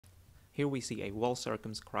Here we see a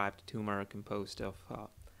well-circumscribed tumor composed of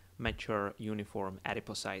mature uniform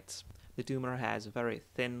adipocytes. The tumor has very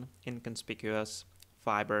thin, inconspicuous,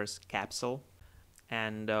 fibrous capsule,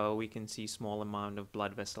 and we can see small amount of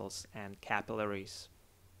blood vessels and capillaries.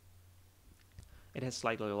 It has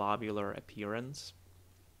slightly lobular appearance,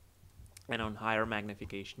 and on higher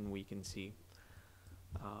magnification we can see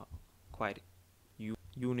quite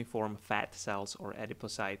uniform fat cells or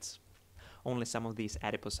adipocytes. Only some of these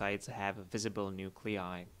adipocytes have visible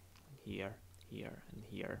nuclei, here, here, and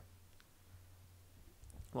here.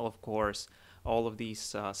 Well, of course, all of these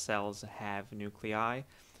cells have nuclei,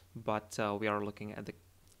 but we are looking at the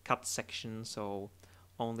cut section, so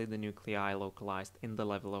only the nuclei localized in the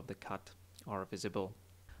level of the cut are visible.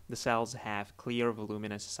 The cells have clear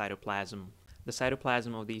voluminous cytoplasm. The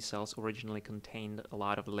cytoplasm of these cells originally contained a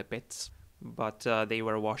lot of lipids, but they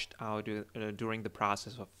were washed out during the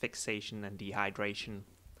process of fixation and dehydration.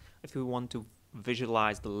 If we want to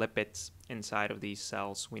visualize the lipids inside of these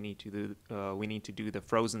cells, we need to do the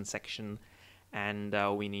frozen section, and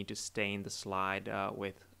we need to stain the slide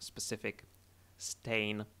with specific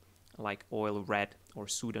stain like oil red or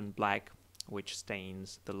Sudan black, which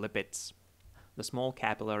stains the lipids. The small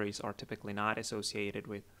capillaries are typically not associated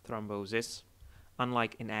with thrombosis,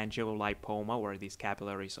 unlike in angiolipoma, where these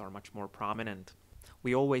capillaries are much more prominent.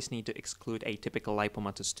 We always need to exclude atypical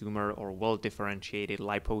lipomatous tumor or well-differentiated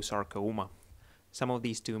liposarcoma. Some of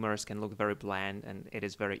these tumors can look very bland, and it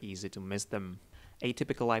is very easy to miss them.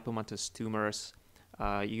 Atypical lipomatous tumors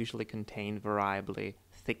usually contain variably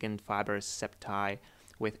thickened fibrous septi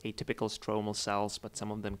with atypical stromal cells, but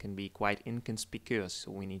some of them can be quite inconspicuous,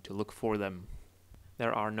 so we need to look for them.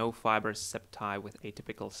 There are no fibrous septi with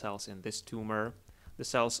atypical cells in this tumor. The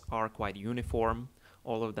cells are quite uniform.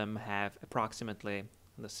 All of them have approximately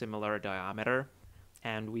the similar diameter,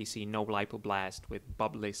 and we see no lipoblast with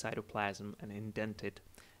bubbly cytoplasm and indented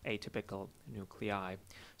atypical nuclei.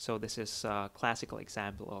 So this is a classical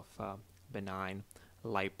example of benign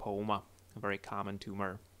lipoma, a very common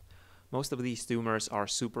tumor. Most of these tumors are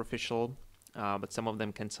superficial, but some of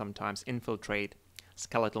them can sometimes infiltrate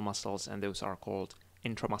skeletal muscles, and those are called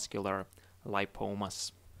intramuscular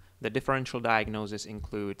lipomas. The differential diagnosis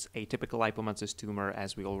includes atypical lipomatous tumor,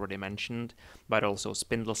 as we already mentioned, but also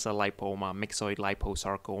spindle cell lipoma, myxoid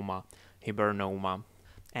liposarcoma, hibernoma,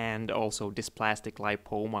 and also dysplastic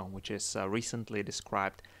lipoma, which is a recently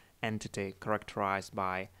described entity characterized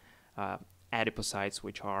by adipocytes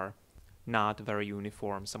which are not very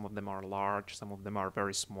uniform. Some of them are large, some of them are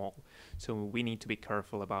very small. So we need to be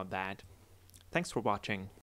careful about that. Thanks for watching.